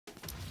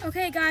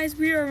Okay guys,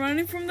 we are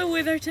running from the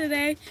wither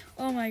today.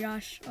 Oh my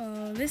gosh.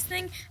 This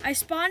thing, I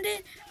spawned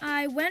it.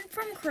 I went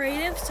from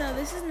creative, so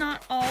this is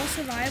not all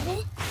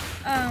survival.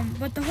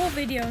 But the whole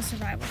video is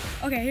survival.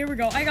 Okay, here we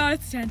go. I got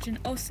its attention.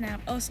 Oh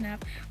snap, oh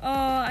snap.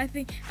 I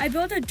think I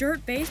built a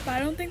dirt base, but I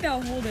don't think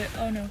that'll hold it.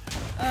 Oh no.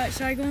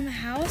 Should I go in the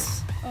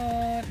house?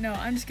 No,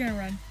 I'm just gonna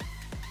run.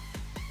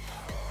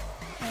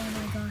 Oh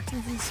my gosh,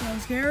 this is so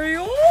scary.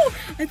 Oh,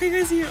 I think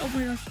I see it. Oh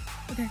my gosh.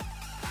 Okay.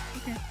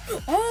 Okay.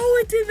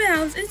 Oh, it's in the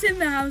house. It's in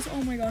the house.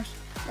 Oh my gosh.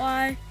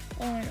 Why?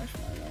 Oh my gosh.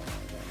 Why?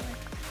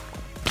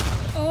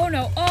 Oh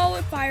no. Oh,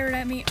 it fired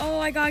at me. Oh,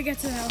 I gotta get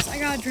to the house. I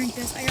gotta drink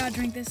this. I gotta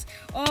drink this.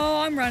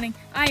 Oh, I'm running.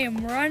 I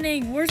am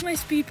running. Where's my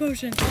speed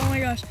potion? Oh my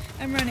gosh.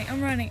 I'm running.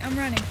 I'm running. I'm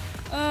running.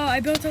 Oh, I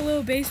built a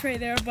little base right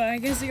there, but I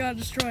guess it got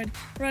destroyed.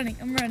 Running.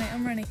 I'm running.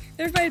 I'm running.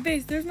 There's my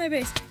base. There's my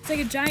base. It's like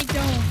a giant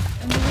dome,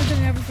 and the wizard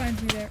never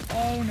finds me there.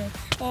 Oh no.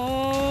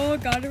 Oh,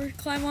 gotta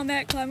climb on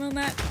that. Climb on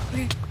that.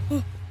 Okay.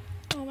 Oh.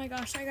 Oh my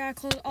gosh, I gotta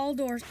close all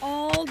doors,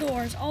 all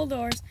doors, all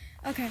doors.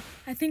 Okay,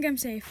 I think I'm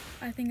safe.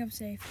 I think I'm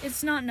safe.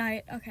 It's not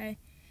night, okay.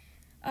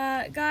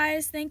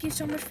 Guys, thank you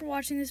so much for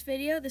watching this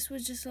video. This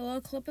was just a little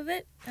clip of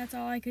it. That's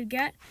all I could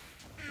get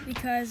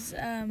because,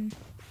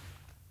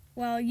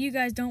 well, you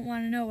guys don't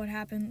want to know what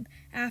happened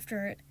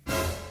after it.